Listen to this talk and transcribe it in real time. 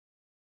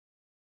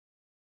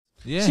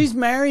Yeah. She's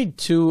married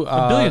to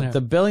billionaire.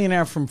 the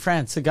billionaire from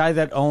France, the guy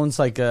that owns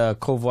like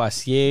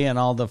Courvoisier and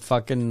all the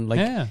fucking like.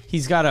 Yeah.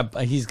 He's got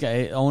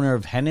owner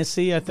of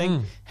Hennessy, I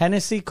think.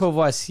 Hennessy,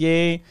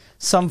 Courvoisier,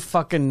 some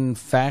fucking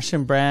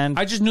fashion brand.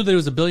 I just knew that he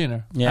was a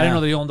billionaire. Yeah. I didn't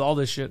know that he owned all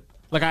this shit.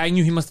 Like, I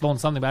knew he must have owned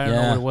something, but I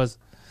didn't know what it was.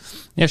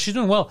 Yeah, she's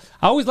doing well.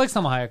 I always liked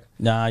Salma Hayek.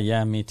 Nah,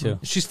 yeah, me too.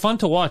 She's fun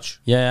to watch.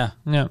 Yeah,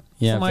 Yeah.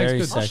 yeah, Salma Hayek's very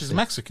good. sexy. She's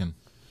Mexican,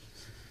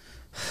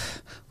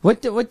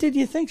 What did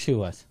you think she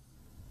was?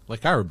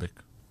 like Arabic.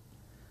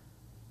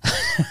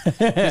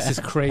 This is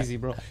crazy,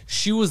 bro.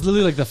 She was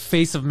literally like the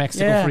face of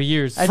Mexico for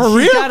years. And For she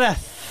real? got a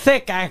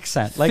thick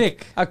accent, like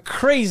Thick. a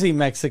crazy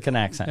Mexican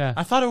accent. Yeah.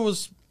 I thought it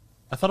was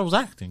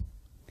acting.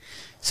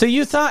 So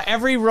you thought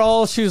every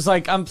role she was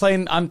like, I'm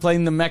playing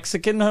the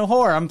Mexican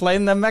whore, I'm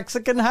playing the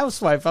Mexican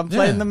housewife, I'm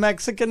playing Yeah. the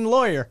Mexican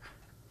lawyer.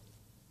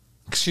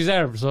 She's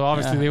Arab, so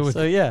obviously they would.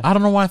 So yeah. I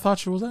don't know why I thought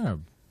she was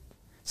Arab.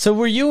 So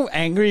were you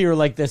angry or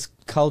like this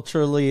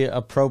culturally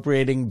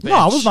appropriating bitch? No,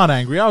 I was not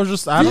angry. I was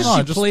just, I don't know. I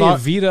She just played thought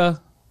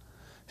Evita.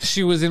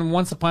 She was in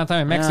Once Upon a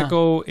Time in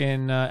Mexico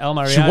in El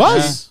Mariachi. she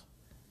was.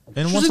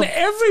 She was in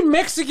every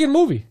Mexican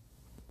movie.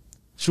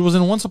 She was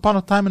in Once Upon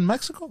a Time in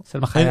Mexico.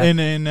 Salma Hayek.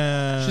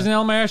 In She's in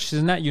El Mariachi. She's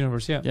in that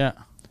universe, yeah. Yeah.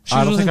 She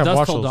I don't was in think I've Dust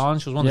watched Till those. Dawn.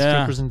 She was one of the Yeah.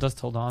 strippers in Dust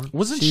Till Dawn.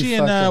 wasn't She she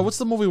in fucking- what's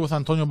the movie with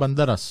Antonio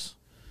Banderas?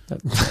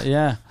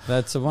 Yeah,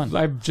 that's the one.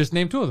 I just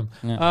named two of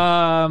them.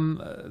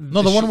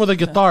 No, the one with the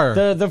guitar.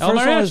 The first one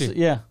was Mariachi.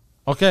 yeah.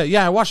 Okay,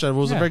 yeah, I watched it. It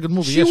was a Yeah. very good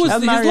movie. She Yeah, was El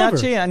his lover.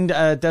 Mariachi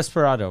and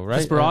Desperado, right?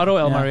 Desperado,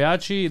 El Yeah.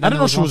 Mariachi. I then didn't know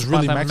there she was Once Upon a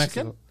really Time in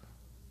Mexican. Mexico.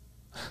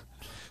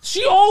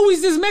 She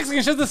always is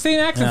Mexican. She has the same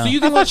accent. Yeah. So you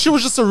I think thought she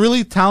was just a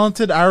really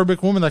talented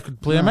Arabic woman that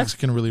could play a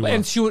Mexican really well.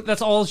 and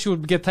that's all she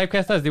would get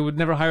typecast as. They would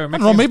never hire a I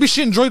Mexican. don't know. Maybe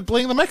she enjoyed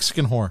playing the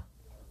Mexican whore.